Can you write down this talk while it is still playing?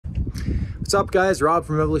What's up guys, Rob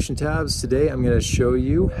from Evolutiontabs. Today I'm going to show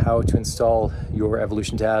you how to install your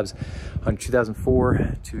Evolutiontabs on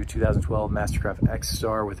 2004 to 2012 Mastercraft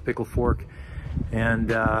XSTAR with a pickle fork,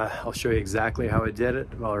 and I'll show you exactly how I did it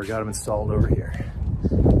while I got them installed over here.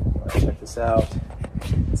 Check this out.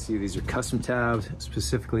 See, these are custom tabs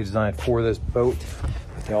specifically designed for this boat.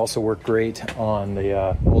 They also work great on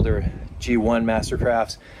the older G1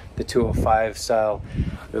 Mastercrafts, the 205 style.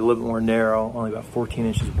 They're a little bit more narrow, only about 14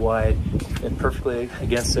 inches wide, and perfectly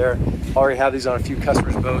against there. Already have these on a few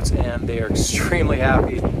customers' boats, and they are extremely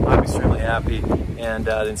happy. I'm extremely happy, and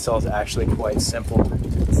the install is actually quite simple.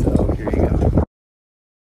 So here you go.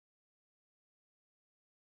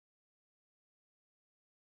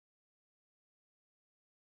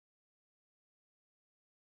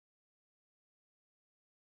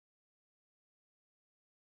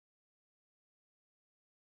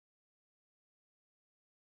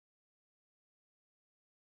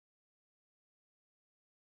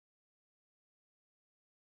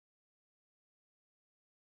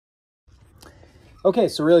 Okay,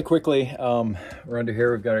 so really quickly, we're under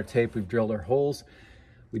here, we've got our tape, we've drilled our holes.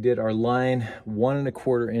 We did our line 1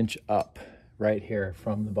 1/4 inch up right here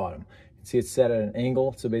from the bottom. You can see it's set at an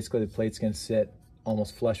angle, so basically the plate's gonna sit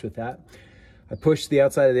almost flush with that. I pushed the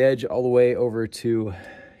outside of the edge all the way over to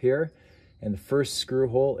here, and the first screw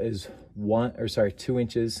hole is 2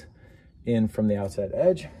 inches in from the outside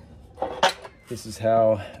edge. This is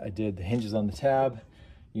how I did the hinges on the tab.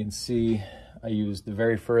 You can see I used the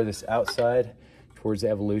very furthest outside towards the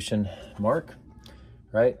Evolution mark,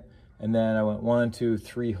 right? And then I went 1, 2,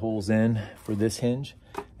 3 holes in for this hinge,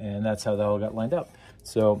 and that's how that all got lined up.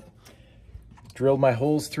 So drilled my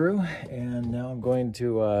holes through, and now I'm going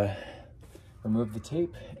to remove the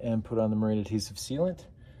tape and put on the marine adhesive sealant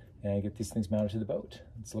and get these things mounted to the boat.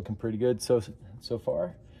 It's looking pretty good so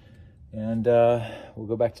far, and we'll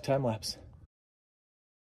go back to time lapse.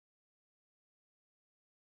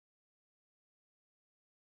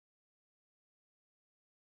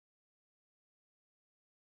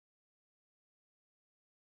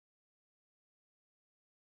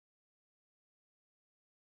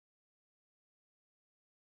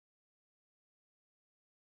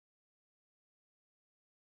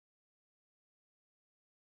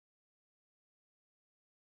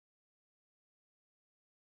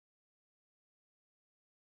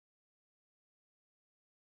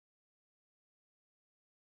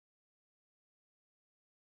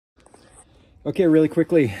 Okay, really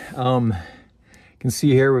quickly, you can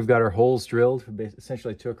see here we've got our holes drilled. We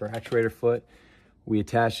essentially took our actuator foot, we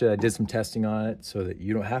attached it, I did some testing on it so that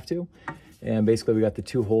you don't have to, and basically we got the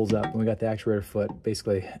 2 holes up, and we got the actuator foot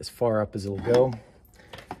basically as far up as it'll go.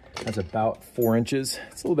 That's about 4 inches.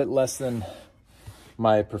 It's a little bit less than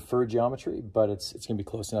my preferred geometry, but it's gonna be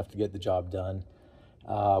close enough to get the job done.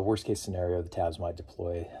 Worst case scenario, the tabs might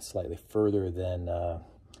deploy slightly further than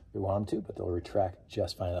we want them to, but they'll retract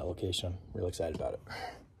just fine at that location. I'm really excited about it.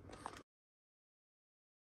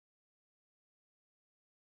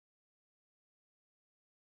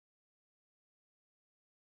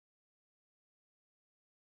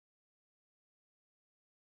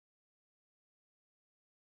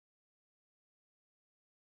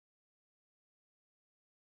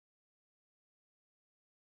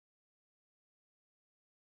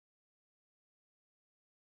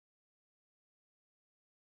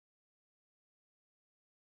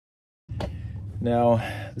 Now,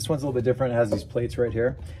 this one's a little bit different. It has these plates right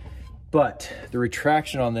here, but the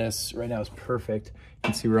retraction on this right now is perfect. You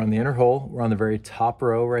can see we're on the inner hole. We're on the very top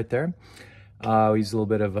row right there. We use a little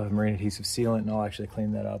bit of a marine adhesive sealant, and I'll actually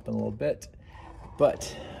clean that up in a little bit,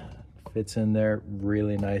 but fits in there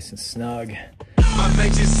really nice and snug. My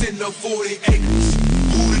mate just sitting up 40 acres.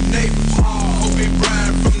 Who the neighbors? Kobe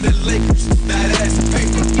Bryant from the Lakers. That ass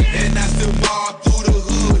paper. And I still mob through the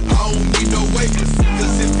hood. I don't need no waivers.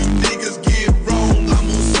 Cause if you niggas get wrong, I'm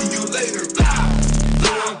gonna see you later.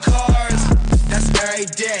 Blowing cars, that's every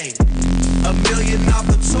day. $1 million off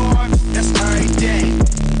the tour, that's every day.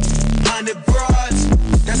 100 broads,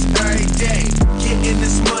 that's every day. Getting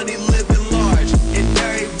this money, living large in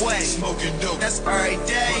every way. Smoking dope, that's every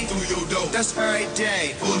day. Run through your dope, that's every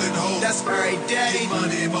day. Pulling hoes, that's every day.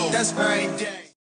 Money more, that's every day.